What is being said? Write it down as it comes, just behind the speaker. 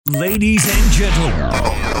Ladies and gentlemen,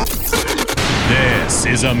 this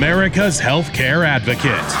is America's Healthcare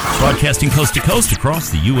Advocate. Broadcasting coast to coast across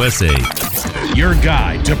the USA. Your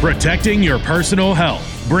guide to protecting your personal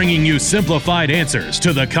health, bringing you simplified answers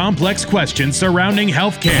to the complex questions surrounding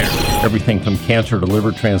healthcare. Everything from cancer to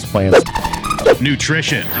liver transplants.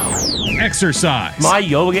 Nutrition, exercise, My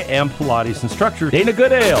yoga and Pilates instructor, Dana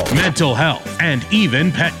Goodale. mental health, and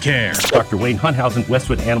even pet care. Dr. Wayne Hunthausen,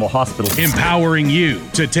 Westwood Animal Hospital. Empowering you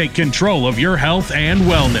to take control of your health and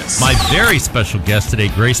wellness. My very special guest today,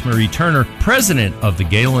 Grace Marie Turner, president of the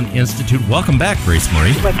Galen Institute. Welcome back, Grace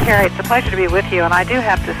Marie. Well, Carrie, it's a pleasure to be with you, and I do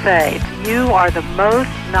have to say, you are the most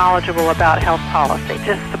knowledgeable about health policy,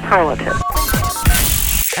 just superlative.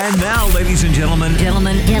 And now, ladies and gentlemen,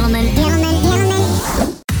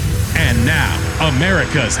 and now,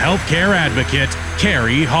 America's Healthcare Advocate,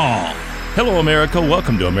 Carrie Hall. Hello, America.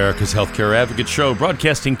 Welcome to America's Healthcare Advocate Show,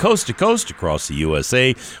 broadcasting coast to coast across the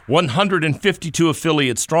USA. 152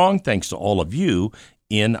 affiliates strong, thanks to all of you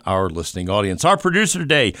in our listening audience. Our producer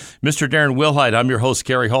today, Mr. Darren Wilhite. I'm your host,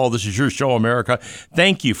 Carrie Hall. This is your show, America.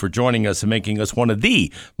 Thank you for joining us and making us one of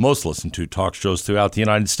the most listened to talk shows throughout the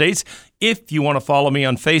United States. If you want to follow me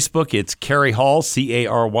on Facebook, it's Carrie Hall,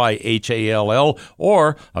 CaryHall,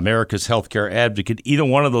 or America's Healthcare Advocate. Either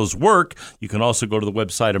one of those work. You can also go to the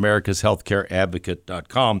website,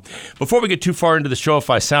 americashealthcareadvocate.com. Before we get too far into the show, if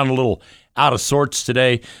I sound a little out of sorts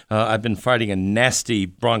today, I've been fighting a nasty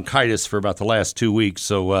bronchitis for about the last 2 weeks,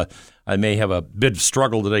 so I may have a bit of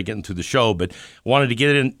struggle today getting through the show, but wanted to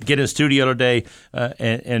get in studio today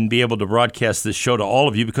and be able to broadcast this show to all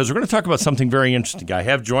of you, because we're going to talk about something very interesting. I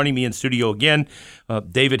have joining me in studio again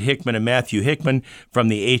David Hickman and Matthew Hickman from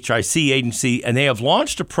the HIC agency, and they have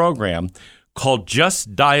launched a program called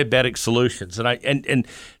Just Diabetic Solutions. And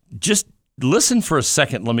just listen for a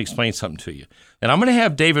second. Let me explain something to you. And I'm going to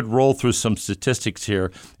have David roll through some statistics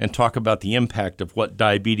here and talk about the impact of what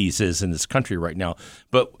diabetes is in this country right now.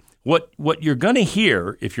 But what you're going to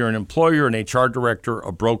hear, if you're an employer, an HR director,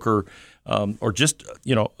 a broker, or just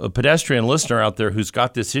a pedestrian listener out there who's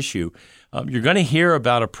got this issue, you're going to hear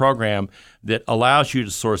about a program that allows you to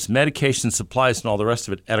source medication, supplies, and all the rest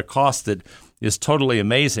of it at a cost that is totally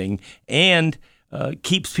amazing and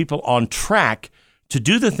keeps people on track to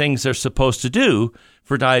do the things they're supposed to do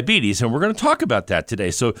for diabetes, and we're going to talk about that today.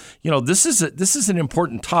 So, this is an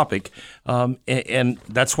important topic, and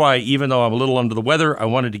that's why, even though I'm a little under the weather, I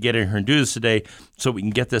wanted to get in here and do this today so we can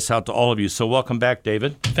get this out to all of you. So, welcome back,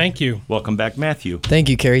 David. Thank you. Welcome back, Matthew. Thank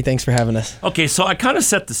you, Carrie. Thanks for having us. Okay, so I kind of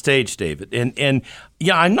set the stage, David, and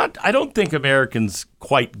I don't think Americans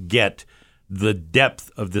quite get the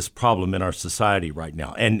depth of this problem in our society right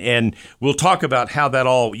now, and we'll talk about how that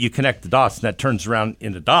all you connect the dots and that turns around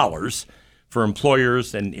into dollars for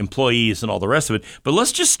employers and employees and all the rest of it. But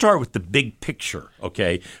let's just start with the big picture,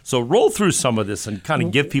 okay? So roll through some of this and kind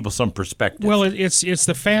of give people some perspective. Well, it's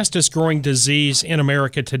the fastest growing disease in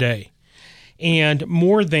America today. And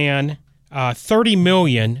more than 30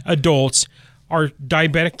 million adults are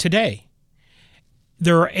diabetic today.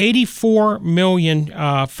 There are 84 million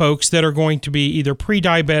folks that are going to be either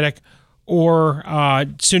pre-diabetic or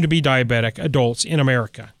soon-to-be diabetic adults in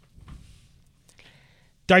America.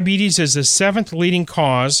 Diabetes is the 7th leading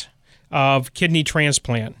cause of kidney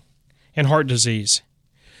transplant and heart disease.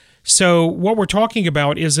 So what we're talking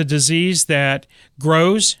about is a disease that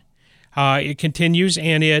grows, it continues,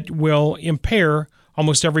 and it will impair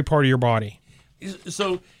almost every part of your body.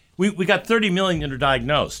 So we got 30 million that are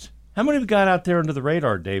diagnosed. How many have we got out there under the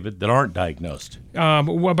radar, David, that aren't diagnosed?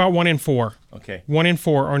 About 1 in 4. Okay. 1 in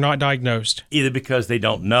 4 are not diagnosed. Either because they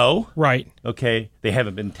don't know. Right. Okay. They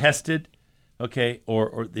haven't been tested. Okay.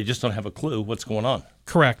 Or they just don't have a clue what's going on.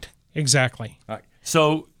 Correct. Exactly. All right.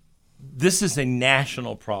 So this is a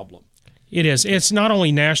national problem. It is. It's not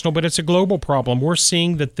only national, but it's a global problem. We're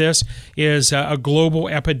seeing that this is a global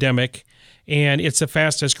epidemic, and it's the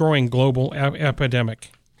fastest growing global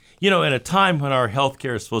epidemic. In a time when our health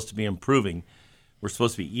care is supposed to be improving, we're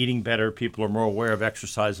supposed to be eating better, people are more aware of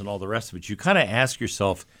exercise and all the rest of it, you kind of ask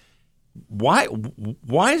yourself, why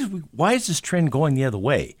is this trend going the other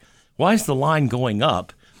way? Why is the line going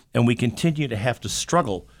up and we continue to have to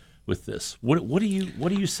struggle with this? What do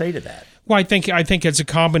you say to that? Well, I think it's a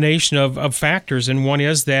combination of factors, and one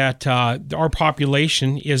is that our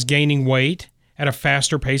population is gaining weight at a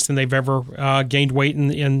faster pace than they've ever gained weight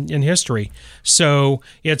in history. So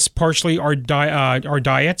it's partially our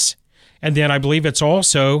diets, and then I believe it's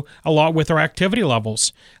also a lot with our activity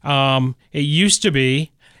levels. It used to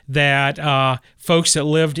be that folks that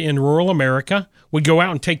lived in rural America We go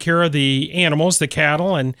out and take care of the animals, the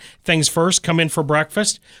cattle, and things first, come in for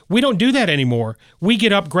breakfast. We don't do that anymore. We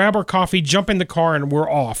get up, grab our coffee, jump in the car, and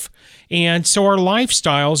we're off. And so our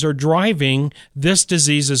lifestyles are driving this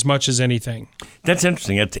disease as much as anything. That's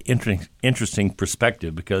interesting. That's an interesting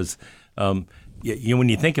perspective because when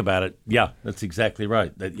you think about it, yeah, that's exactly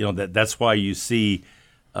right. That's why you see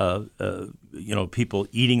people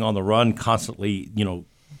eating on the run constantly,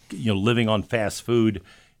 living on fast food,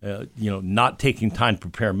 not taking time to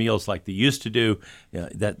prepare meals like they used to do.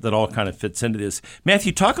 That all kind of fits into this.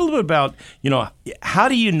 Matthew, talk a little bit about, how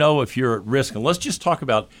do you know if you're at risk? And let's just talk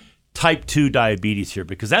about type 2 diabetes here,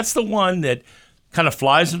 because that's the one that kind of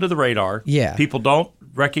flies under the radar. Yeah. People don't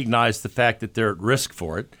recognize the fact that they're at risk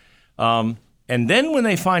for it. And then when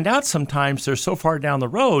they find out, sometimes they're so far down the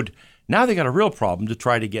road, now they got a real problem to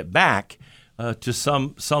try to get back to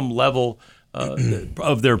some level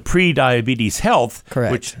of their pre-diabetes health,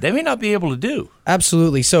 correct, which they may not be able to do.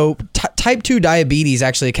 Absolutely. So type 2 diabetes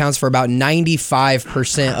actually accounts for about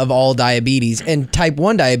 95% of all diabetes, and type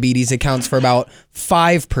 1 diabetes accounts for about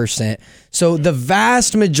 5%. So the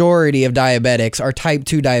vast majority of diabetics are type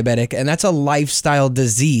 2 diabetic, and that's a lifestyle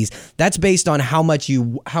disease. That's based on how much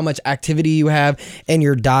activity you have and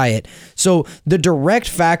your diet. So the direct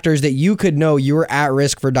factors that you could know you're at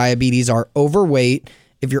risk for diabetes are overweight,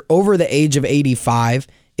 if you're over the age of 85,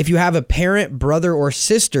 if you have a parent, brother, or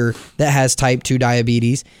sister that has type 2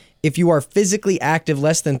 diabetes, if you are physically active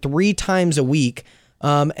less than 3 times a week,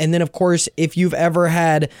 and then, of course, if you've ever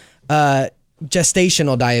had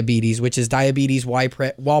gestational diabetes, which is diabetes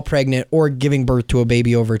while pregnant or giving birth to a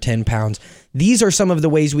baby over 10 pounds. These are some of the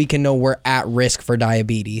ways we can know we're at risk for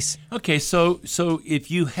diabetes. Okay, so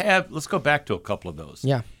if you have, let's go back to a couple of those.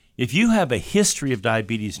 Yeah. If you have a history of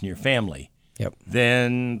diabetes in your family, yep,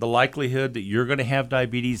 then the likelihood that you're going to have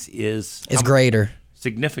diabetes is greater.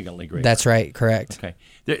 Significantly greater. That's right, correct. Okay.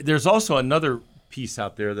 There's also another piece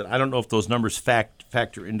out there that I don't know if those numbers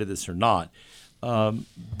factor into this or not,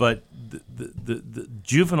 but the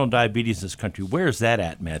juvenile diabetes in this country, where is that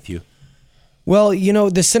at, Matthew? Well,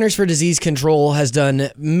 the Centers for Disease Control has done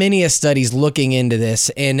many studies looking into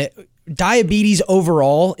this, and diabetes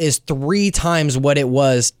overall is 3 times what it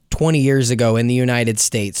was 20 years ago in the United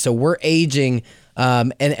States. So we're aging,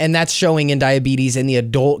 and that's showing in diabetes in the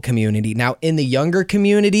adult community. Now, in the younger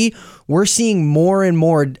community, we're seeing more and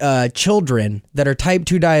more children that are type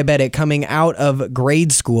 2 diabetic coming out of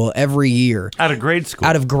grade school every year. Out of grade school?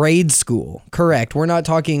 Out of grade school, correct. We're not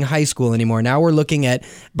talking high school anymore. Now we're looking at,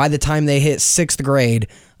 by the time they hit 6th grade,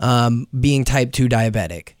 being type 2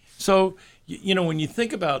 diabetic. So, when you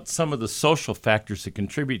think about some of the social factors that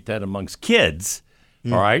contribute to that amongst kids,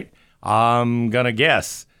 all right, I'm going to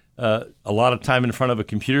guess a lot of time in front of a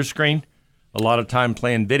computer screen, a lot of time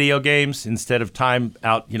playing video games instead of time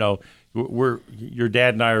out, your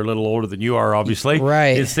dad and I are a little older than you are, obviously.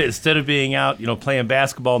 Right. Instead of being out, playing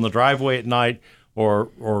basketball in the driveway at night or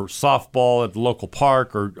softball at the local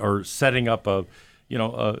park or setting up a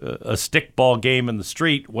stickball game in the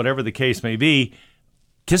street, whatever the case may be,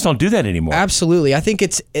 kids don't do that anymore. Absolutely. I think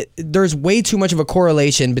there's way too much of a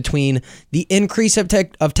correlation between the increase of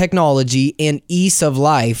technology and ease of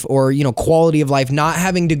life, or quality of life, not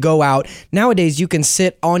having to go out. Nowadays, you can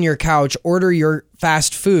sit on your couch, order your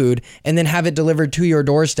fast food, and then have it delivered to your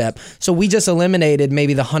doorstep. So we just eliminated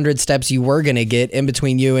maybe the 100 steps you were going to get in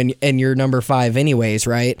between you and your number 5 anyways,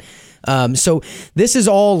 right? So this is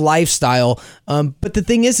all lifestyle. But the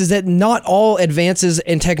thing is that not all advances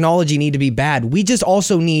in technology need to be bad. We just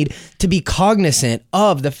also need to be cognizant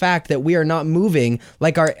of the fact that we are not moving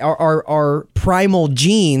like our primal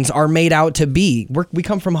genes are made out to be. We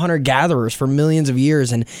come from hunter-gatherers for millions of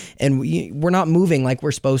years, and we're not moving like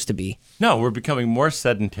we're supposed to be. No, we're becoming more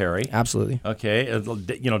sedentary. Absolutely. Okay.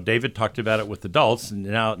 David talked about it with adults, and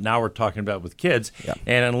now we're talking about it with kids. Yeah.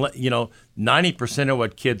 And 90% of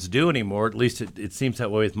what kids do anymore, at least it seems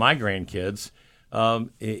that way with my grandkids,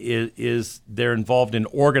 is they're involved in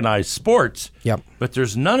organized sports. Yep. But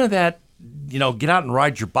there's none of that, get out and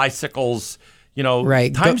ride your bicycles.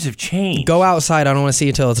 Right. Times have changed. Go outside. I don't want to see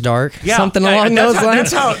you till it's dark. Yeah, something along those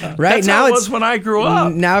lines. That's how it was when I grew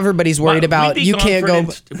up. Now everybody's worried about you can't go.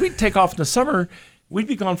 We'd take off in the summer. We'd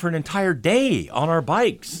be gone for an entire day on our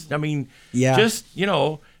bikes. I mean, yeah. Just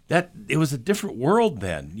that it was a different world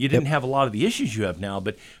then. You didn't have a lot of the issues you have now.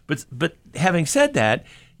 But having said that,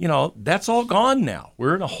 that's all gone now.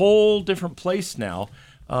 We're in a whole different place now,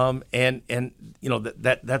 and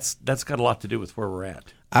that's got a lot to do with where we're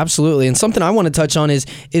at. Absolutely. And something I want to touch on is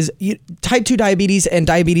type 2 diabetes, and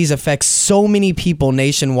diabetes affects so many people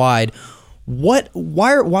nationwide. why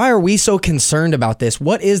are we so concerned about this?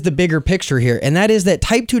 What is the bigger picture here? And that is that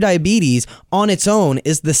type 2 diabetes on its own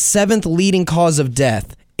is the 7th leading cause of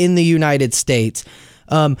death in the United States.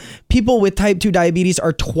 People with type 2 diabetes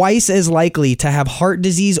are twice as likely to have heart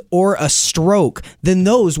disease or a stroke than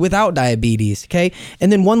those without diabetes, okay?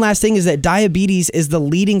 And then one last thing is that diabetes is the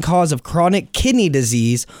leading cause of chronic kidney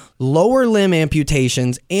disease, lower limb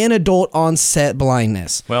amputations, and adult onset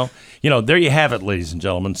blindness. Well, there you have it, ladies and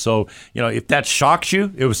gentlemen. So, if that shocks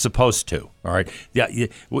you, it was supposed to. All right. Yeah.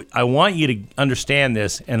 I want you to understand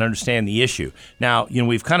this and understand the issue. Now,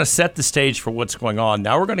 we've kind of set the stage for what's going on.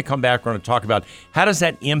 Now we're going to come back. We're going to talk about how does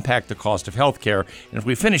that impact the cost of health care. And if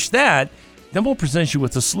we finish that, then we'll present you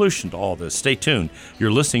with a solution to all this. Stay tuned.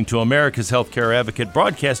 You're listening to America's Healthcare Advocate,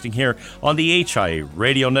 broadcasting here on the HIA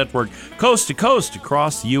Radio Network, coast to coast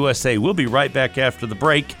across the USA. We'll be right back after the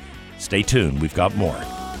break. Stay tuned. We've got more.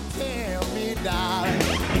 Tell me, darling,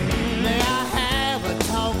 may I have a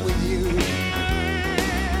talk with you?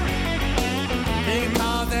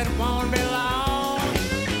 Because that won't be long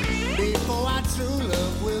before our true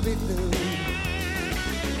love will be through.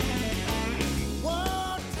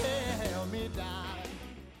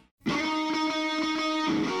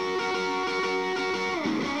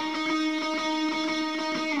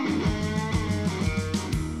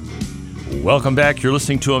 Welcome back. You're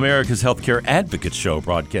listening to America's Healthcare Advocate Show,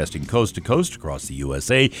 broadcasting coast to coast across the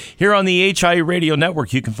USA. Here on the HIA Radio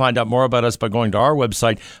Network, you can find out more about us by going to our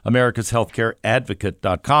website,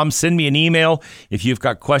 americashealthcareadvocate.com. Send me an email. If you've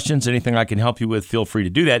got questions, anything I can help you with, feel free to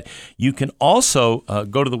do that. You can also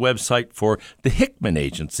go to the website for the Hickman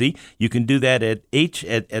Agency. You can do that at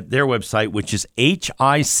their website, which is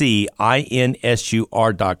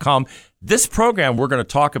HICINSUR.com. This program we're going to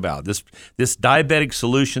talk about, this Diabetic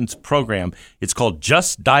Solutions program, it's called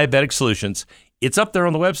Just Diabetic Solutions. It's up there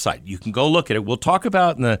on the website. You can go look at it. We'll talk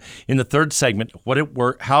about in the third segment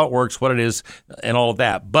how it works, what it is, and all of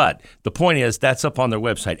that. But the point is that's up on their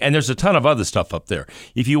website. And there's a ton of other stuff up there.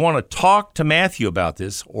 If you want to talk to Matthew about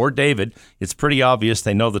this or David, it's pretty obvious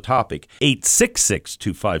they know the topic.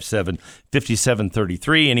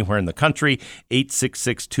 866-257-5733, anywhere in the country.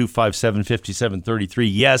 866-257-5733.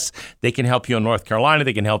 Yes, they can help you in North Carolina.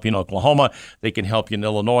 They can help you in Oklahoma. They can help you in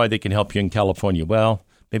Illinois. They can help you in California. Well,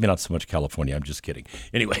 maybe not so much California. I'm just kidding.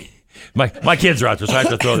 Anyway, my kids are out there, so I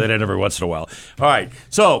have to throw that in every once in a while. All right.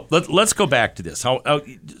 So let's go back to this. So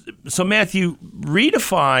Matthew,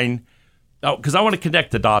 redefine, because I want to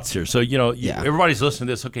connect the dots here. So, everybody's listening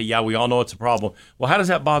to this. Okay, yeah, we all know it's a problem. Well, how does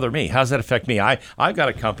that bother me? How does that affect me? I've got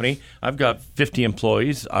a company. I've got 50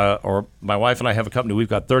 employees, or my wife and I have a company. We've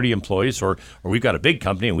got 30 employees, or we've got a big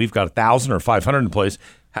company and we've got 1,000 or 500 employees.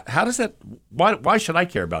 How does that? Why should I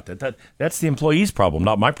care about that? That's the employee's problem,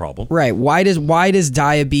 not my problem. Right? Why does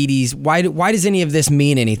diabetes? Why does any of this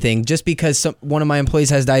mean anything? Just because one of my employees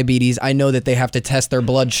has diabetes, I know that they have to test their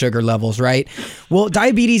blood sugar levels, right? Well,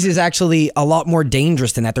 diabetes is actually a lot more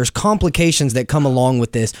dangerous than that. There's complications that come along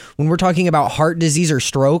with this. When we're talking about heart disease or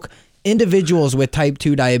stroke, individuals with type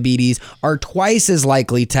 2 diabetes are twice as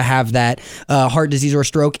likely to have that heart disease or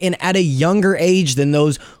stroke, and at a younger age than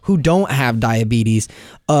those who don't have diabetes.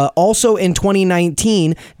 Also in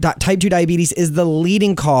 2019, type 2 diabetes is the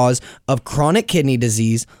leading cause of chronic kidney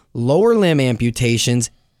disease, lower limb amputations,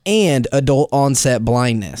 and adult onset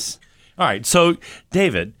blindness. All right. So,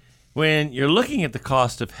 David, when you're looking at the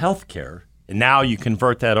cost of health care, and now you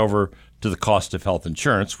convert that over to the cost of health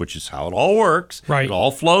insurance, which is how it all works. Right. It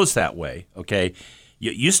all flows that way, okay?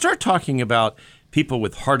 You start talking about people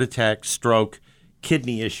with heart attack, stroke,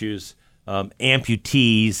 kidney issues,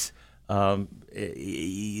 amputees.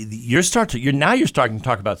 You're starting to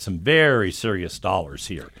talk about some very serious dollars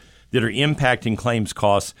here that are impacting claims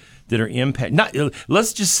costs, that are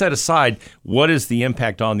let's just set aside what is the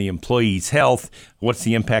impact on the employee's health, what's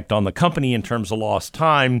the impact on the company in terms of lost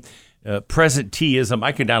time, presenteeism.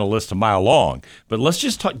 I could down a list a mile long, but let's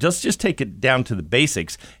just take it down to the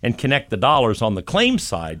basics and connect the dollars on the claim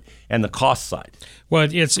side and the cost side. Well,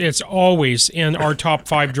 it's always in our top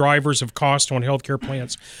 5 drivers of cost on healthcare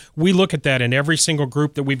plans. We look at that in every single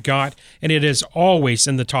group that we've got, and it is always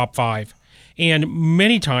in the top 5. And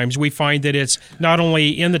many times we find that it's not only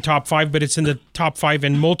in the top 5, but it's in the top 5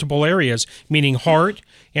 in multiple areas, meaning heart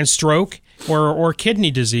and stroke or kidney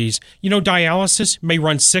disease. Dialysis may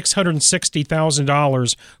run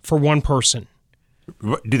 $660,000 for one person.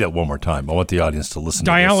 Do that one more time. I want the audience to listen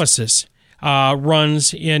to this. Dialysis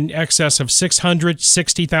runs in excess of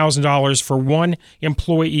 $660,000 for one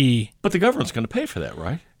employee. But the government's going to pay for that,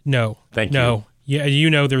 right? No. Thank you. No.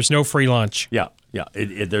 Yeah, there's no free lunch. Yeah,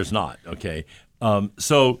 there's not. Okay.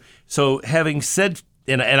 So having said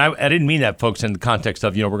And I didn't mean that, folks, in the context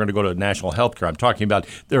of, we're going to go to national health care. I'm talking about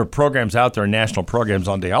there are programs out there, national programs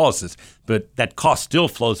on dialysis, but that cost still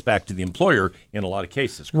flows back to the employer in a lot of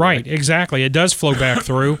cases. Correct? Right, exactly. It does flow back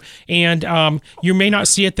through. And you may not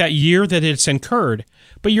see it that year that it's incurred,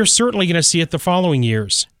 but you're certainly going to see it the following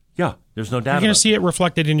years. Yeah, there's no doubt. You're going to see it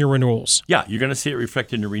reflected in your renewals. Yeah, you're going to see it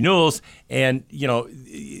reflected in your renewals. And,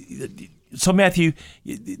 so Matthew,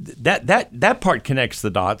 that part connects the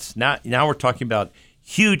dots. Now we're talking about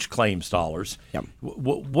huge claims dollars. Yep.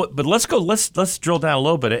 But let's drill down a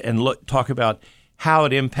little bit and talk about how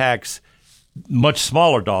it impacts much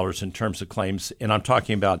smaller dollars in terms of claims. And I'm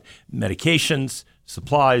talking about medications,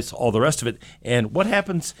 supplies, all the rest of it. And what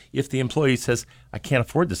happens if the employee says, I can't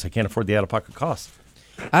afford this. I can't afford the out-of-pocket costs.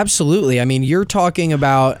 Absolutely. I mean, you're talking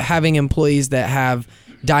about having employees that have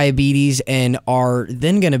diabetes and are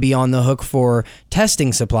then going to be on the hook for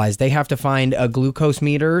testing supplies. They have to find a glucose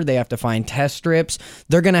meter. They have to find test strips.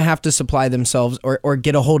 They're going to have to supply themselves or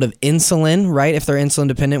get a hold of insulin, right? If they're insulin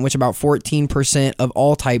dependent, which about 14% of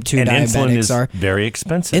all type 2 diabetics are. Very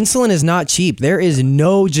expensive. Insulin is not cheap. There is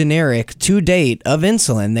no generic to date of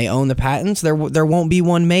insulin. They own the patents. There won't be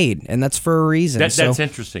one made, and that's for a reason. That's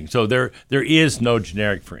interesting. So there is no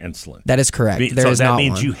generic for insulin. That is correct. That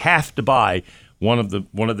means you have to buy one of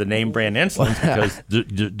the name brand insulins because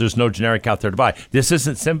there's no generic out there to buy. This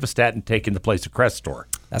isn't Simvastatin taking the place of Crestor.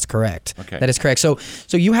 That's correct. Okay. That is correct. So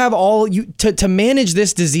you have to manage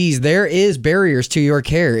this disease, there is barriers to your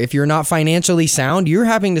care. If you're not financially sound, you're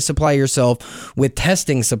having to supply yourself with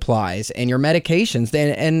testing supplies and your medications,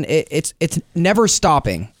 and it's never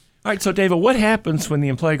stopping. All right, so David, what happens when the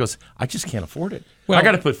employee goes, I just can't afford it? Well, I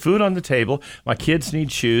got to put food on the table. My kids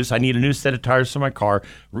need shoes. I need a new set of tires for my car.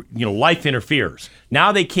 Life interferes.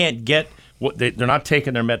 Now they can't get what they're not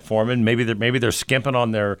taking their metformin. Maybe they're skimping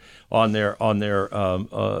on their meds,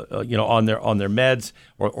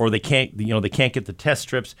 or they can't get the test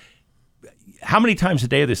strips. How many times a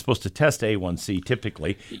day are they supposed to test A1C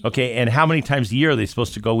typically? Okay, and how many times a year are they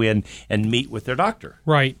supposed to go in and meet with their doctor?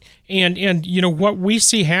 Right. And what we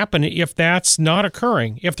see happen if that's not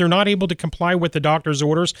occurring, if they're not able to comply with the doctor's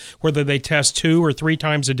orders, whether they test 2 or 3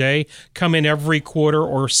 times a day, come in every quarter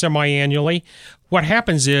or semi-annually, what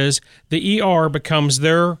happens is the ER becomes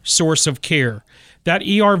their source of care. That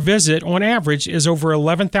ER visit, on average, is over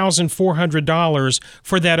 $11,400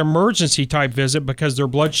 for that emergency type visit because their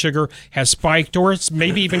blood sugar has spiked or it's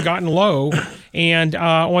maybe even gotten low and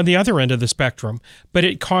on the other end of the spectrum. But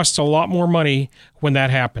it costs a lot more money when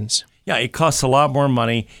that happens. Yeah, it costs a lot more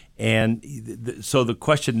money. And so the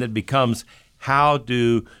question then becomes, how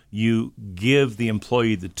do you give the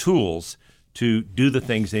employee the tools to do the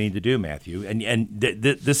things they need to do, Matthew? And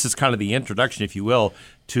this is kind of the introduction, if you will,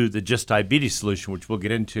 to the Just Diabetes solution, which we'll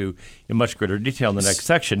get into in much greater detail in the next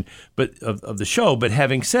section of the show. But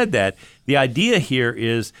having said that, the idea here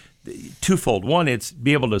is twofold. One, it's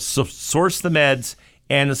be able to source the meds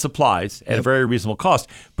and the supplies at a very reasonable cost.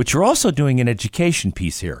 But you're also doing an education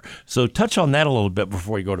piece here. So touch on that a little bit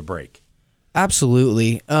before we go to break.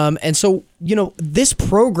 Absolutely. And so, this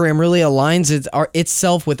program really aligns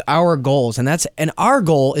itself with our goals. And our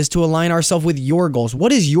goal is to align ourselves with your goals.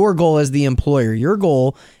 What is your goal as the employer? Your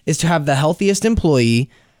goal is to have the healthiest employee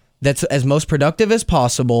that's as most productive as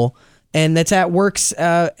possible and that's at works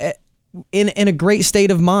in a great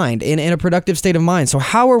state of mind, in a productive state of mind. So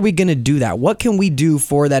how are we going to do that? What can we do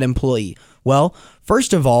for that employee? Well,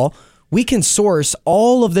 first of all, we can source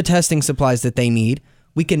all of the testing supplies that they need.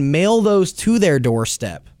 We can mail those to their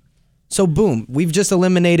doorstep. So boom, we've just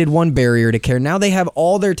eliminated one barrier to care. Now they have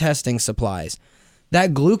all their testing supplies.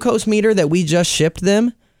 That glucose meter that we just shipped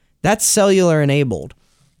them, that's cellular enabled.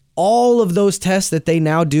 All of those tests that they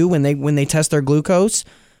now do when they test their glucose,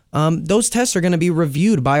 those tests are going to be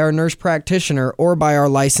reviewed by our nurse practitioner or by our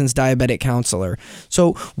licensed diabetic counselor.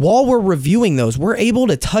 So while we're reviewing those, we're able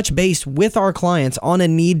to touch base with our clients on a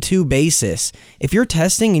need-to basis. If you're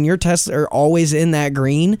testing and your tests are always in that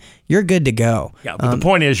green, you're good to go. Yeah, but the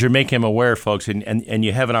point is you're making them aware, folks, and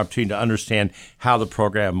you have an opportunity to understand how the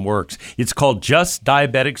program works. It's called Just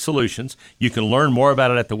Diabetic Solutions. You can learn more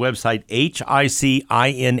about it at the website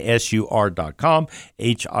HICINSUR.com,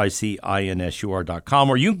 HICINSUR.com,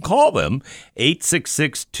 or you can call them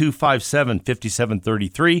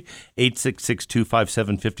 866-257-5733,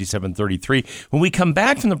 866-257-5733. When we come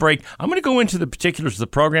back from the break, I'm going to go into the particulars of the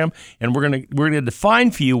program, and we're going to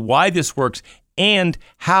define for you why this works and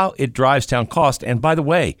how it drives down cost. And by the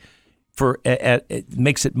way, it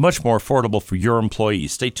makes it much more affordable for your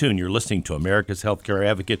employees. Stay tuned. You're listening to America's Healthcare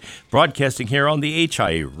Advocate, broadcasting here on the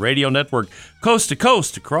HIA Radio Network, coast to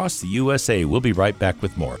coast across the USA. We'll be right back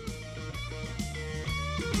with more.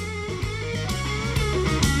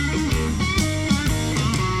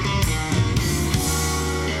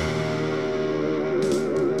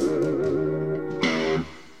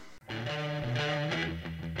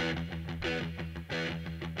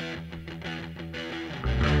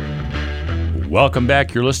 Welcome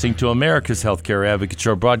back. You're listening to America's Healthcare Advocate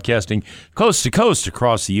Show, broadcasting coast to coast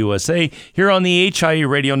across the USA. Here on the HIE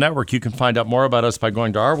Radio Network, you can find out more about us by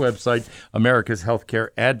going to our website,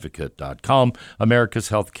 americashealthcareadvocate.com,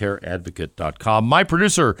 americashealthcareadvocate.com. My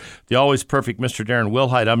producer, the always perfect Mr. Darren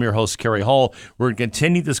Wilhite. I'm your host, Kerry Hall. We're going to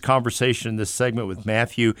continue this conversation in this segment with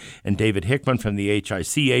Matthew and David Hickman from the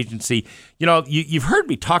HIC agency. You know, you've heard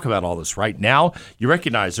me talk about all this right now. You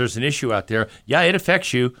recognize there's an issue out there. Yeah, it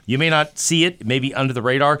affects you. You may not see it, maybe under the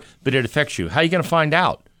radar, but it affects you. How are you going to find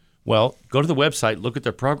out? Well, go to the website, look at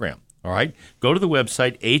their program. All right? Go to the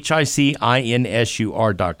website,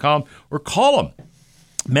 HICINSUR.com, or call them.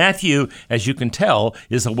 Matthew, as you can tell,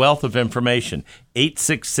 is a wealth of information.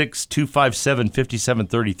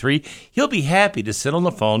 866-257-5733. He'll be happy to sit on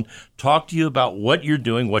the phone, talk to you about what you're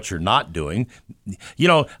doing, what you're not doing. You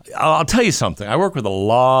know, I'll tell you something. I work with a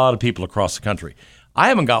lot of people across the country. I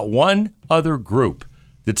haven't got one other group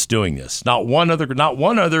that's doing this. Not one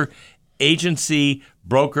other agency,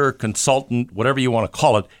 broker, consultant, whatever you want to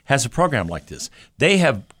call it, has a program like this. They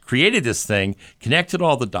have created this thing, connected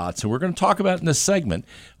all the dots, and we're going to talk about in this segment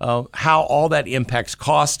how all that impacts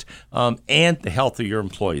cost and the health of your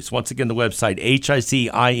employees. Once again, the website,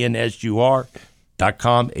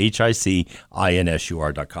 HICINSUR.com,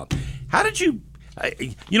 HICINSUR.com. How did you...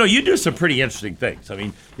 you do some pretty interesting things. I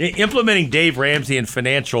mean, implementing Dave Ramsey in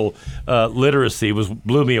financial literacy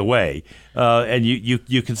blew me away, and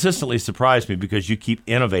you consistently surprise me because you keep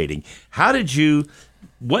innovating.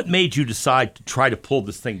 What made you decide to try to pull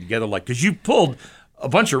this thing together? Because you pulled a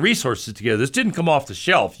bunch of resources together. This didn't come off the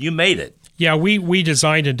shelf. You made it. Yeah, we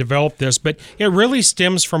designed and developed this, but it really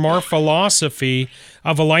stems from our philosophy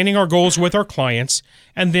of aligning our goals with our clients.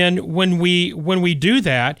 And then when we do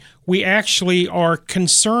that, we actually are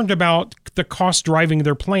concerned about the cost driving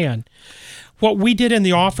their plan. What we did in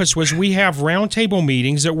the office was we have roundtable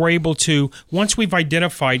meetings that we're able to, once we've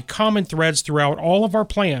identified common threads throughout all of our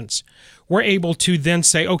plans, we're able to then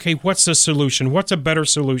say, okay, what's the solution? What's a better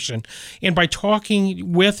solution? And by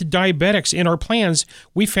talking with diabetics in our plans,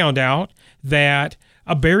 we found out that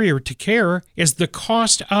a barrier to care is the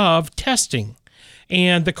cost of testing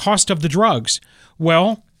and the cost of the drugs.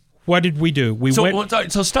 Well, what did we do?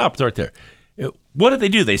 So stop right there. What did they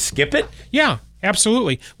do? They skip it? Yeah,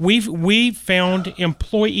 absolutely. We found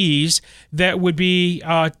employees that would be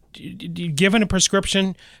given a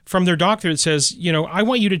prescription from their doctor that says, I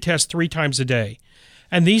want you to test 3 times a day.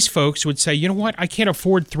 And these folks would say, you know what, I can't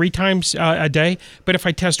afford 3 times a day, but if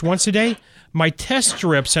I test once a day, my test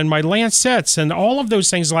strips and my Lancets and all of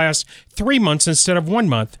those things last 3 months instead of 1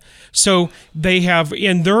 month. So they have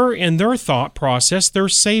in their thought process, they're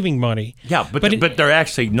saving money. Yeah, but they're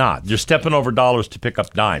actually not. They're stepping over dollars to pick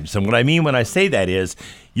up dimes. And what I mean when I say that is,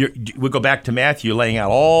 we go back to Matthew laying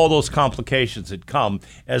out all those complications that come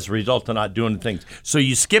as a result of not doing things. So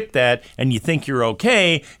you skip that and you think you're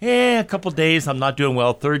okay. A couple days I'm not doing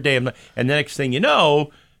well. Third day and the next thing you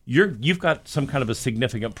know, you've got some kind of a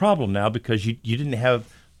significant problem now because you didn't have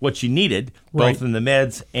what you needed, both in the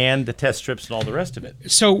meds and the test strips and all the rest of it.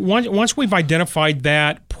 So once we've identified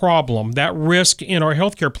that problem, that risk in our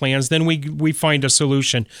healthcare plans, then we find a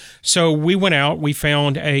solution. So we went out, we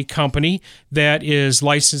found a company that is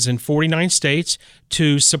licensed in 49 states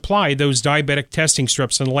to supply those diabetic testing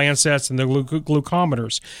strips and Lancets and the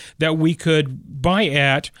glucometers that we could buy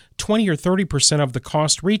at 20 or 30% of the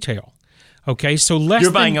cost retail. Okay, so you're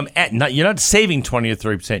buying them you're not saving 20 or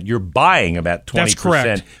 30%. You're buying about 20% That's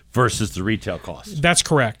correct. Versus the retail cost. That's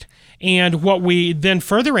correct. And what we then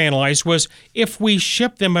further analyzed was if we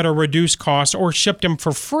ship them at a reduced cost or ship them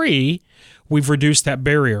for free, we've reduced that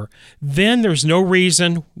barrier. Then there's no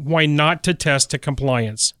reason why not to test to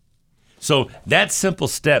compliance. So that simple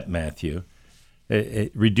step, Matthew,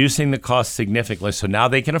 reducing the cost significantly, so now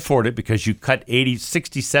they can afford it because you cut 80,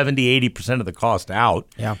 60, 70, 80% of the cost out.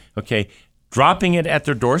 Yeah. Okay. Dropping it at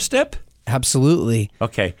their doorstep? Absolutely.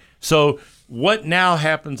 Okay. So what now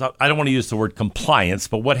happens, I don't want to use the word compliance,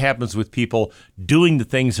 but what happens with people doing the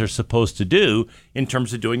things they're supposed to do in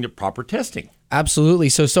terms of doing the proper testing? Absolutely.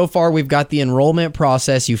 So far we've got the enrollment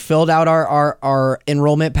process. You filled out our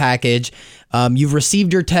enrollment package. You've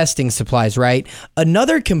received your testing supplies, right?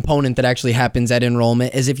 Another component that actually happens at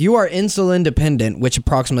enrollment is if you are insulin dependent, which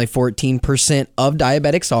approximately 14% of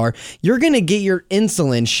diabetics are, you're going to get your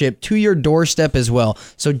insulin shipped to your doorstep as well.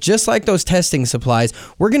 So just like those testing supplies,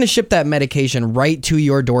 we're going to ship that medication right to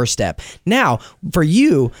your doorstep. Now, for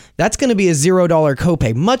you, that's going to be a $0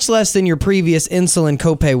 copay, much less than your previous insulin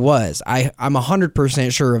copay was. I'm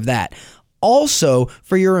 100% sure of that. Also,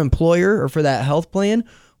 for your employer or for that health plan,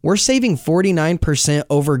 we're saving 49%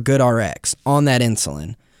 over GoodRx on that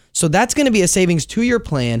insulin. So that's going to be a savings to your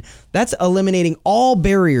plan. That's eliminating all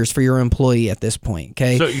barriers for your employee at this point.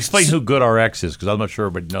 Okay. So explain who GoodRx is, because I'm not sure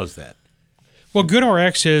everybody knows that. Well,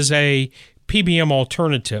 GoodRx is a PBM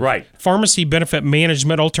alternative, Right. Pharmacy benefit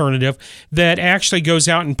management alternative that actually goes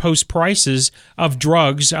out and posts prices of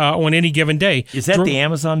drugs on any given day. Is that the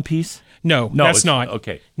Amazon piece? No, No, that's it's- not.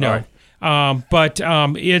 okay. No. All right. But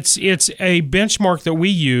it's a benchmark that we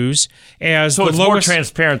use as So the it's lowest. more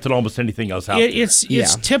transparent than almost anything else out there.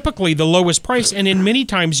 It's typically the lowest price, and in many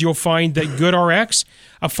times you'll find that GoodRx,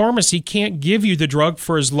 a pharmacy can't give you the drug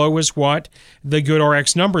for as low as what the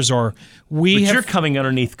GoodRx numbers are. But you're coming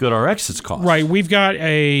underneath GoodRx's cost. Right, we've got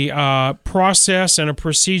a process and a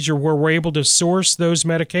procedure where we're able to source those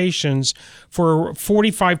medications for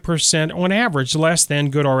 45% on average less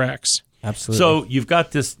than GoodRx. Absolutely. So you've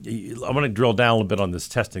got this. I'm going to drill down a little bit on this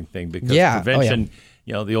testing thing because prevention.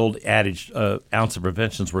 The old adage, ounce of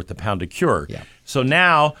prevention is worth a pound of cure. Yeah. So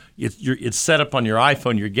now it's set up on your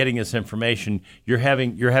iPhone. You're getting this information. You're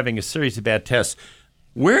having a series of bad tests.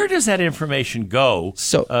 Where does that information go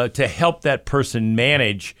to help that person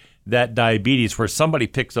manage that diabetes? Where somebody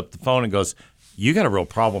picks up the phone and goes, "You got a real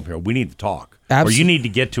problem here. We need to talk." Or you need to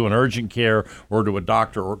get to an urgent care or to a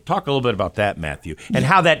doctor, or talk a little bit about that, Matthew, and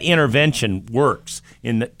how that intervention works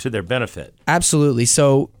to their benefit. Absolutely.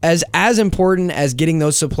 So as important as getting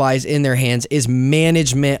those supplies in their hands is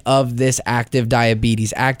management of this active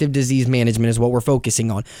diabetes. Active disease management is what we're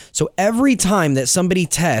focusing on. So every time that somebody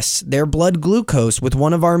tests their blood glucose with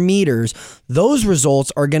one of our meters, those results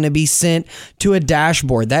are going to be sent to a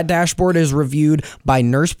dashboard. That dashboard is reviewed by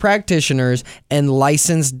nurse practitioners and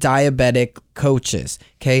licensed diabetic coaches.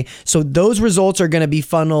 Okay. So those results are going to be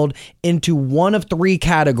funneled into one of three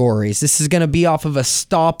categories. This is going to be off of a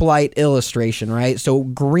stoplight illustration, right? So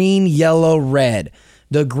green, yellow, red.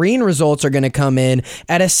 The green results are going to come in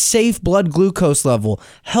at a safe blood glucose level,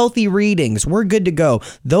 healthy readings. We're good to go.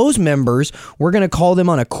 Those members, we're going to call them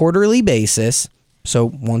on a quarterly basis.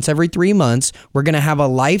 So once every 3 months, we're going to have a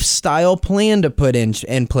lifestyle plan to put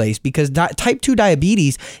in place because type 2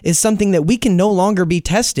 diabetes is something that we can no longer be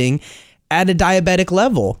testing at a diabetic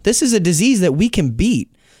level. This is a disease that we can beat.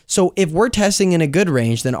 So if we're testing in a good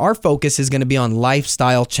range, then our focus is going to be on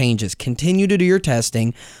lifestyle changes. Continue to do your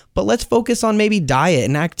testing, but let's focus on maybe diet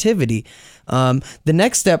and activity. The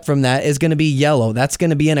next step from that is going to be yellow. That's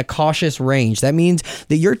going to be in a cautious range. That means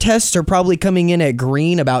that your tests are probably coming in at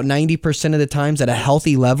green about 90% of the times at a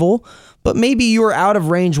healthy level, but maybe you were out of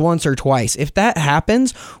range once or twice. If that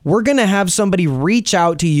happens, we're going to have somebody reach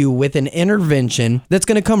out to you with an intervention that's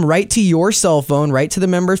going to come right to your cell phone, right to the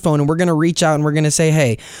member's phone, and we're going to reach out and we're going to say,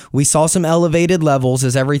 hey, we saw some elevated levels.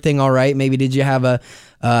 Is everything all right? Maybe did you have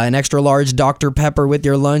an extra large Dr. Pepper with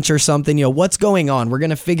your lunch or something? What's going on? We're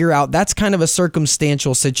going to figure out. That's kind of a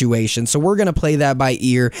circumstantial situation. So we're going to play that by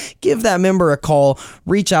ear, give that member a call,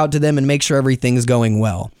 reach out to them and make sure everything's going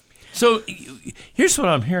well. So here's what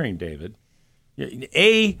I'm hearing, David.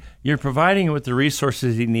 A, you're providing him with the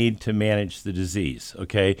resources you need to manage the disease,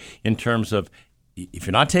 okay, in terms of if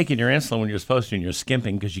you're not taking your insulin when you're supposed to and you're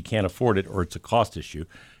skimping because you can't afford it or it's a cost issue,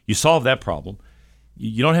 you solve that problem.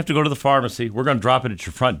 You don't have to go to the pharmacy. We're going to drop it at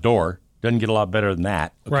your front door. Doesn't get a lot better than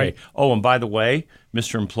that. Okay. Right. Oh, and by the way,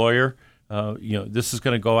 Mr. Employer, this is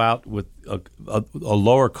going to go out with a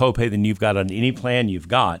lower copay than you've got on any plan you've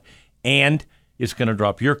got, and it's going to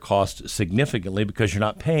drop your cost significantly because you're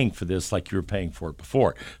not paying for this like you were paying for it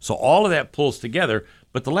before. So all of that pulls together.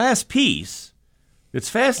 But the last piece that's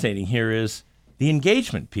fascinating here is the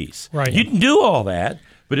engagement piece. Right. You can do all that,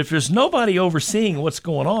 but if there's nobody overseeing what's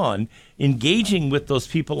going on, engaging with those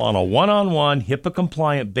people on a one-on-one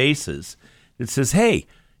HIPAA-compliant basis that says, hey,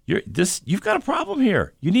 you've got a problem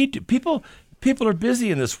here. You need to People are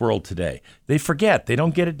busy in this world today. They forget. They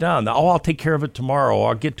don't get it done. Oh, I'll take care of it tomorrow. Or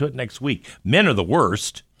I'll get to it next week. Men are the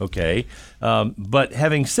worst, okay? But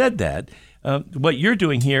having said that, what you're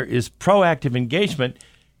doing here is proactive engagement.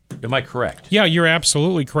 Am I correct? Yeah, you're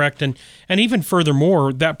absolutely correct. And even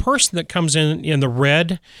furthermore, that person that comes in the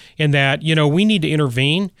red and that, we need to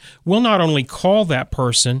intervene, we'll not only call that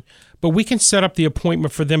person, but we can set up the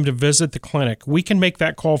appointment for them to visit the clinic. We can make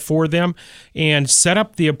that call for them and set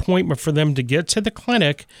up the appointment for them to get to the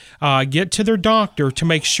clinic, get to their doctor to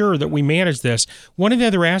make sure that we manage this. One of the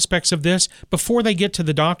other aspects of this, before they get to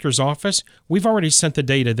the doctor's office, we've already sent the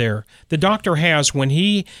data there. The doctor has, when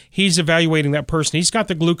he's evaluating that person, he's got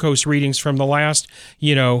the glucose readings from the last,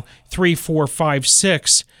 3, 4, 5,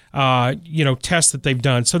 6 tests that they've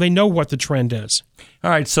done, so they know what the trend is. All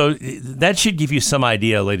right, so that should give you some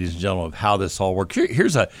idea, ladies and gentlemen, of how this all works.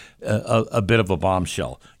 Here's a bit of a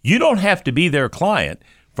bombshell. You don't have to be their client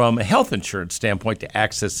from a health insurance standpoint to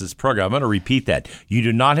access this program. I'm going to repeat that. You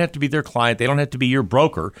do not have to be their client. They don't have to be your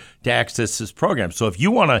broker to access this program. So if you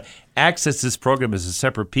want to access this program as a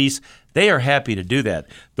separate piece, they are happy to do that.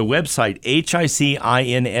 The website,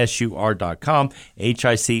 HICINSUR.com,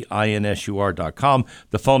 HICINSUR.com.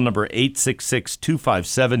 The phone number,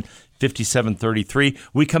 866-257-5733.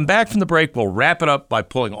 We come back from the break. We'll wrap it up by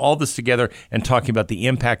pulling all this together and talking about the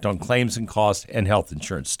impact on claims and costs and health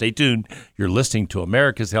insurance. Stay tuned. You're listening to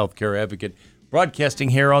America's Healthcare Advocate, broadcasting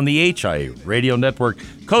here on the HIA Radio Network,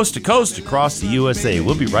 coast to coast across the USA.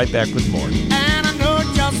 We'll be right back with more. And I know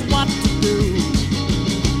just what to do.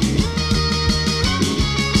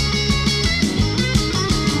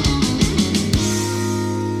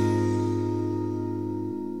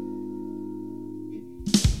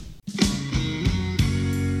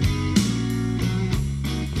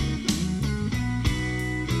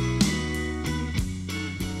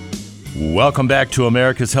 Welcome back to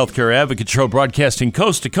America's Healthcare Advocate Show, broadcasting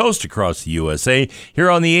coast to coast across the USA here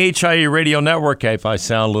on the HIA Radio Network. If I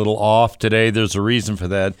sound a little off today, there's a reason for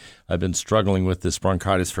that. I've been struggling with this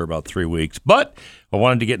bronchitis for about 3 weeks, but I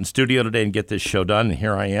wanted to get in studio today and get this show done, and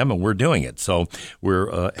here I am, and we're doing it. So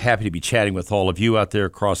we're happy to be chatting with all of you out there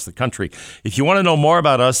across the country. If you want to know more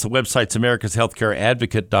about us, the website's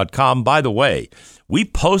americashealthcareadvocate.com. By the way, we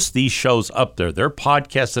post these shows up there. They're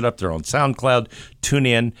podcasted up there on SoundCloud,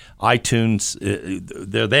 TuneIn, iTunes.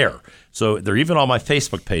 They're there. So they're even on my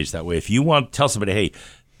Facebook page that way. If you want to tell somebody, hey,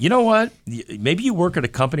 you know what? Maybe you work at a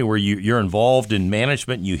company where you're involved in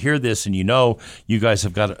management and you hear this and you know you guys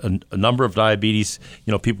have got a number of diabetes,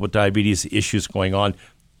 people with diabetes issues going on.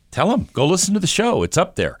 Tell them, go listen to the show. It's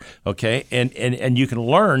up there, okay? And you can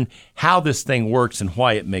learn how this thing works and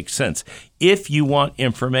why it makes sense. If you want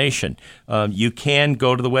information, you can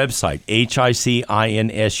go to the website,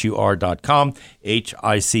 HICINSUR.com,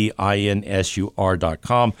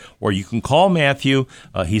 HICINSUR.com, or you can call Matthew.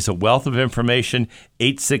 He's a wealth of information,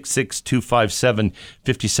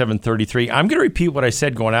 866-257-5733. I'm going to repeat what I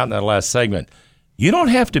said going out in that last segment. You don't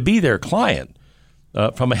have to be their client.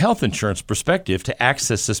 From a health insurance perspective to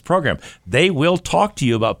access this program. They will talk to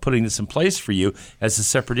you about putting this in place for you as a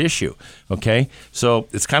separate issue, okay? So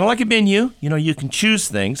it's kind of like a menu. You can choose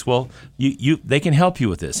things. Well, they can help you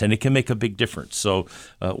with this, and it can make a big difference. So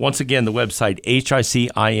once again, the website,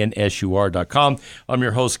 HICINSUR.com. I'm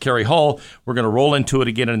your host, Kerry Hall. We're going to roll into it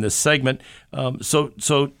again in this segment.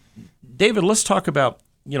 So David, let's talk about,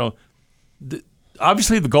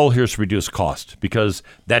 obviously the goal here is to reduce cost because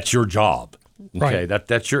that's your job. Okay, Right.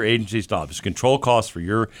 That's your agency's job, is control costs for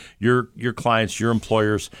your clients, your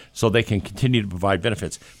employers, so they can continue to provide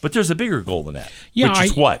benefits. But there's a bigger goal than that, which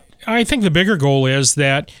is what? I think the bigger goal is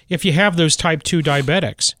that if you have those type 2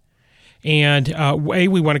 diabetics, and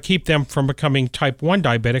we want to keep them from becoming type 1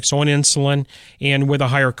 diabetics on insulin and with a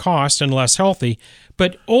higher cost and less healthy.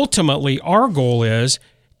 But ultimately, our goal is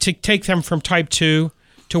to take them from type 2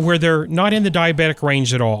 to where they're not in the diabetic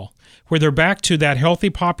range at all, where they're back to that healthy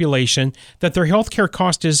population, that their healthcare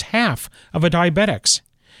cost is half of a diabetic's.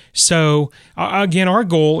 So again, our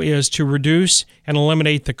goal is to reduce and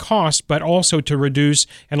eliminate the cost, but also to reduce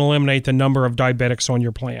and eliminate the number of diabetics on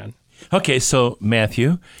your plan. Okay, so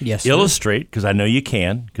Matthew, Yes, sir. illustrate, because I know you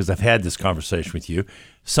can, because I've had this conversation with you,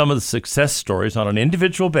 some of the success stories on an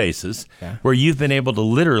individual basis where you've been able to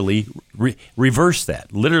literally reverse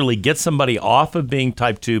that, literally get somebody off of being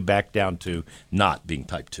type 2 back down to not being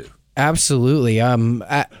type 2. Absolutely.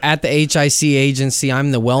 At the HIC agency,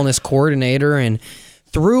 I'm the wellness coordinator, and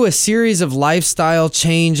through a series of lifestyle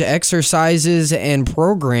change exercises and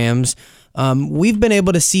programs, we've been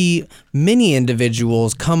able to see many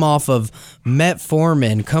individuals come off of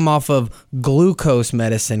metformin, come off of glucose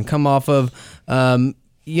medicine, come off of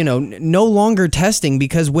no longer testing,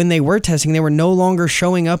 because when they were testing, they were no longer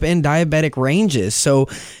showing up in diabetic ranges. So,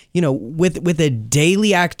 with a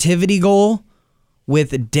daily activity goal,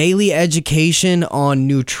 with daily education on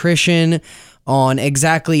nutrition, on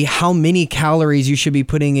exactly how many calories you should be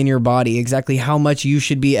putting in your body, exactly how much you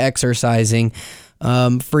should be exercising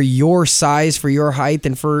for your size, for your height,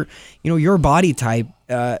 and for your body type.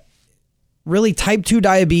 Really, type 2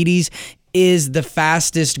 diabetes is the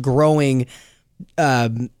fastest growing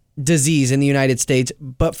disease in the United States.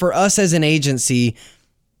 But for us as an agency,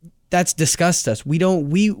 that's disgusts us. We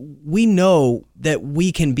know that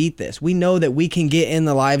we can beat this. We know that we can get in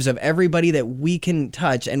the lives of everybody that we can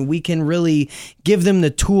touch, and we can really give them the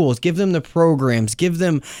tools, give them the programs, give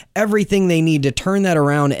them everything they need to turn that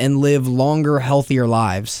around and live longer, healthier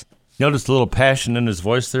lives. Notice a little passion in his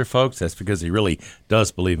voice there, folks? That's because he really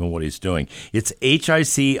does believe in what he's doing. It's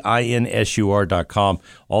HICINSUR.com.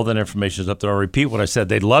 All that information is up there. I'll repeat what I said.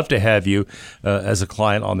 They'd love to have you as a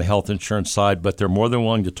client on the health insurance side, but they're more than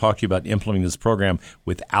willing to talk to you about implementing this program.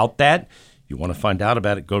 Without that, you want to find out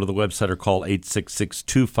about it, go to the website or call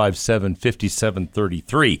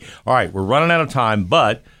 866-257-5733. All right, we're running out of time,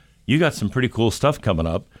 but you got some pretty cool stuff coming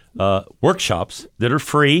up. Workshops that are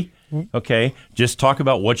free. Okay, just talk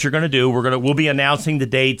about what you're going to do. We'll be announcing the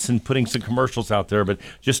dates and putting some commercials out there, but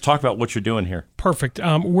just talk about what you're doing here. Perfect.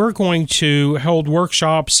 We're going to hold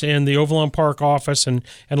workshops in the Overland Park office and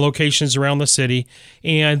locations around the city.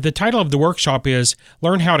 And the title of the workshop is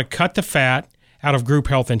Learn How to Cut the Fat Out of Group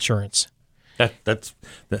Health Insurance. That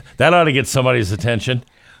ought to get somebody's attention.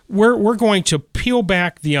 We're going to peel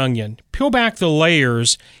back the onion, peel back the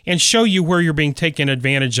layers, and show you where you're being taken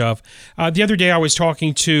advantage of. The other day I was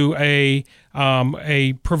talking to a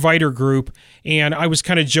provider group, and I was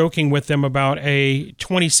kind of joking with them about a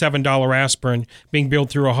 $27 aspirin being billed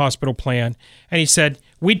through a hospital plan. And he said,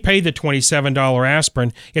 we'd pay the $27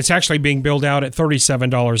 aspirin. It's actually being billed out at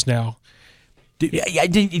 $37 now.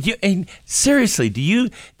 Seriously, do you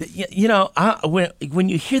when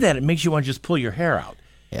you hear that, it makes you want to just pull your hair out.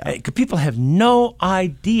 Yeah. People have no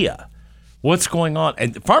idea what's going on.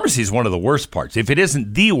 And pharmacy is one of the worst parts. If it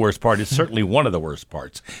isn't the worst part, it's certainly one of the worst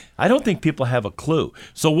parts. I don't think people have a clue.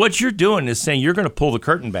 So what you're doing is saying you're going to pull the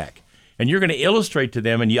curtain back and you're going to illustrate to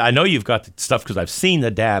them. And I know you've got the stuff because I've seen the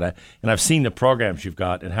data and I've seen the programs you've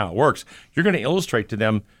got and how it works. You're going to illustrate to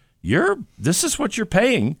them, this is what you're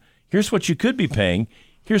paying. Here's what you could be paying.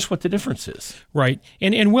 Here's what the difference is. Right.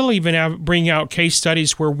 And we'll even bring out case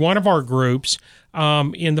studies where one of our groups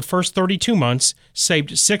in the first 32 months saved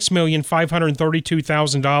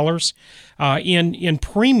 $6,532,000 in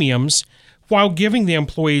premiums while giving the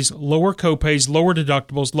employees lower copays, lower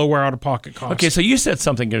deductibles, lower out-of-pocket costs. Okay, so you said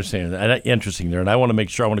something interesting there, and I want to make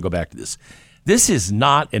sure I want to go back to this. This is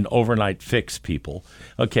not an overnight fix, people.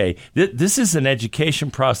 Okay, this is an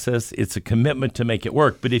education process. It's a commitment to make it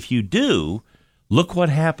work. But if you do, look what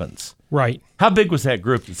happens. Right. How big was that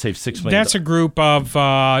group that saved $6 million? That's a group of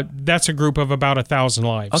about 1,000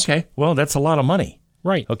 lives. Okay. Well, that's a lot of money.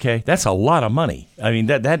 Right. Okay. That's a lot of money. I mean,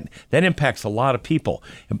 that impacts a lot of people.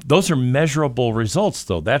 Those are measurable results,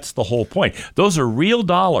 though. That's the whole point. Those are real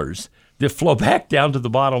dollars that flow back down to the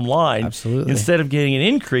bottom line. Absolutely. Instead of getting an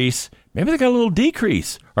increase, maybe they got a little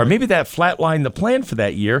decrease, or maybe that flatlined the plan for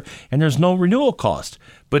that year and there's no renewal cost.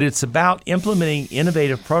 But it's about implementing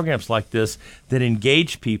innovative programs like this that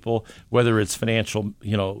engage people, whether it's financial,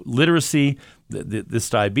 literacy, this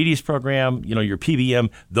diabetes program, your PBM.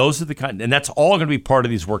 Those are the kind, and that's all going to be part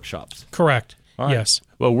of these workshops. Correct. All right. Yes.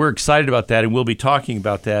 Well, we're excited about that, and we'll be talking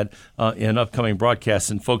about that in upcoming broadcasts.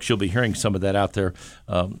 And folks, you'll be hearing some of that out there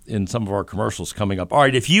in some of our commercials coming up. All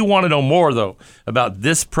right, if you want to know more though about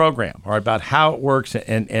this program, all right, about how it works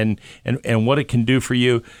and what it can do for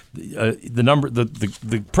you,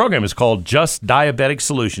 the program is called Just Diabetic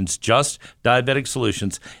Solutions. Just Diabetic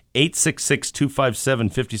Solutions.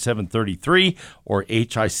 866-257-5733 or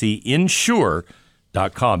HICInsure.com.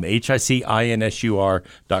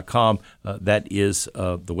 HICINSUR.com. That is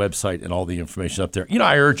the website and all the information up there.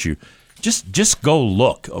 I urge you, just go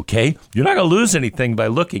look, okay? You're not going to lose anything by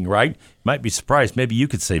looking, right? You might be surprised. Maybe you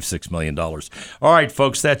could save $6 million. All right,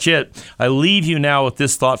 folks, that's it. I leave you now with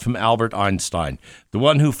this thought from Albert Einstein. The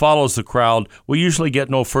one who follows the crowd will usually get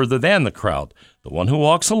no further than the crowd. The one who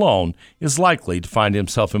walks alone is likely to find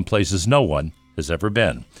himself in places no one has ever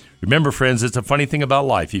been. Remember, friends, it's a funny thing about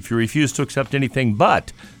life. If you refuse to accept anything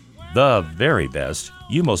but the very best,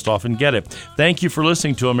 you most often get it. Thank you for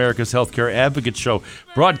listening to America's Healthcare Advocate Show,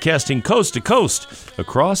 broadcasting coast to coast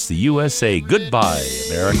across the USA. Goodbye,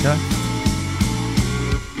 America.